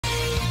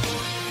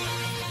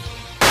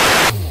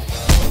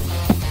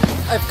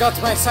I've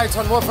got my sights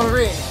on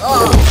Wolverine.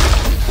 Oh.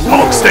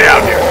 Hulk, stay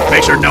out here.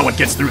 Make sure no one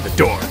gets through the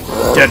door.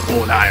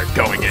 Deadpool and I are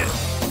going in.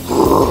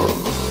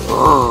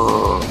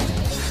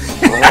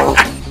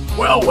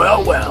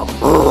 Well.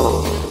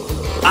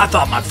 I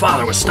thought my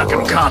father was stuck in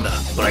Wakanda,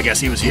 but I guess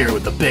he was here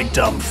with the big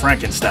dumb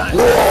Frankenstein.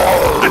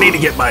 I need to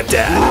get my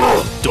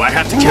dad. Do I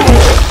have to kill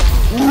him?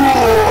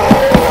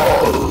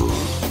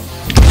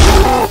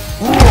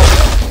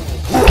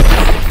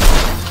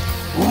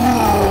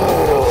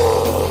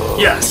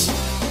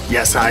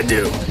 Yes, I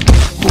do.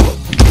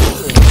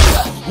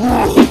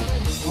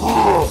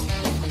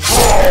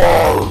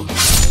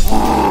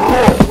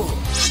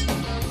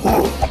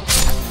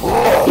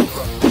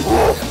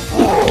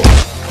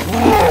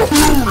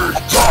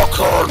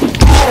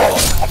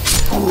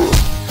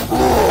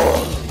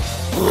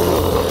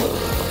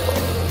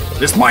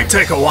 This might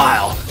take a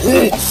while.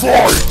 Hulk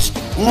fight!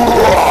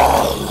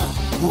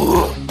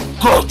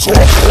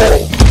 Get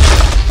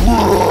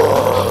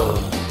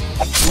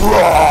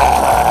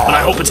But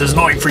I hope it's as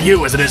annoying for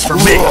you as it is for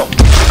me.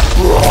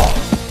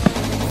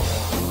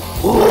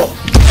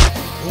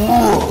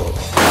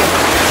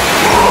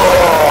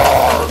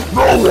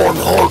 No one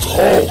hurt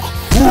Hulk!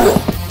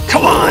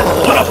 Come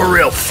on, put up a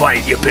real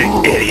fight, you big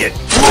idiot.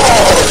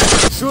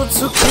 Shoot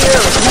to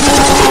kill!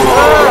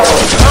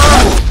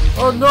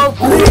 Oh no,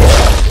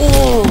 please!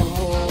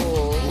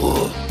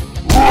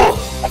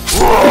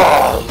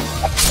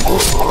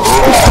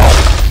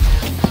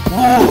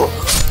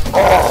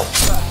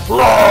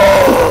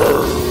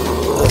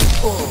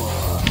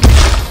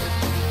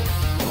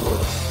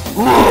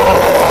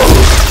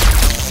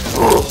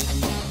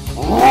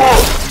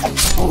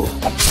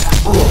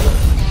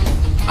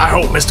 I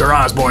hope Mr.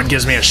 Osborn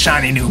gives me a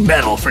shiny new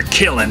medal for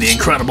killing the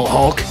Incredible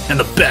Hulk and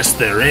the best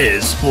there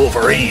is,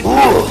 Wolverine.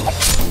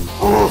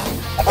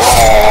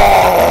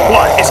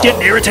 What, is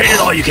getting irritated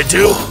all you can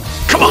do?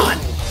 Come on,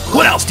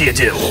 what else do you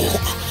do?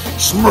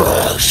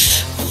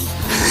 Smash!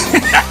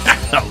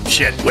 Oh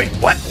shit, wait,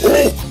 what?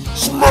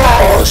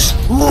 Smash!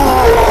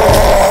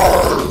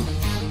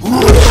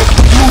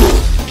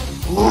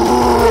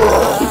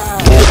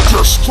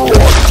 Destroy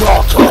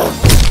Daken!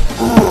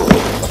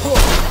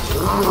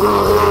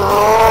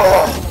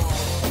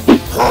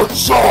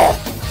 Heads up!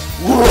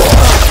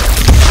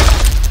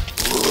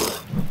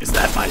 Is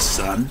that my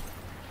son?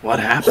 What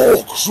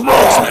happened? Hulk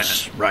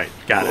smash! Right,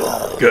 got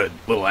it. Good.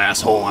 Little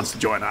asshole wants to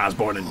join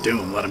Osborn and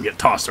Doom. Let him get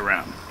tossed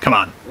around. Come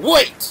on.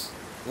 Wait!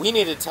 We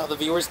need to tell the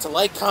viewers to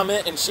like,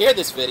 comment, and share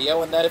this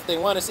video, and that if they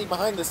want to see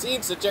behind the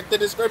scenes, to check the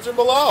description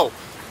below.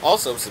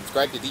 Also,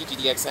 subscribe to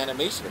DGDX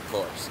Animation, of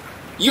course.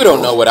 You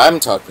don't know what I'm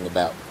talking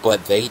about,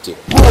 but they do.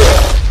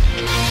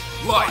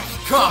 Like,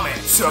 comment,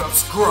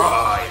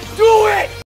 subscribe. Do it!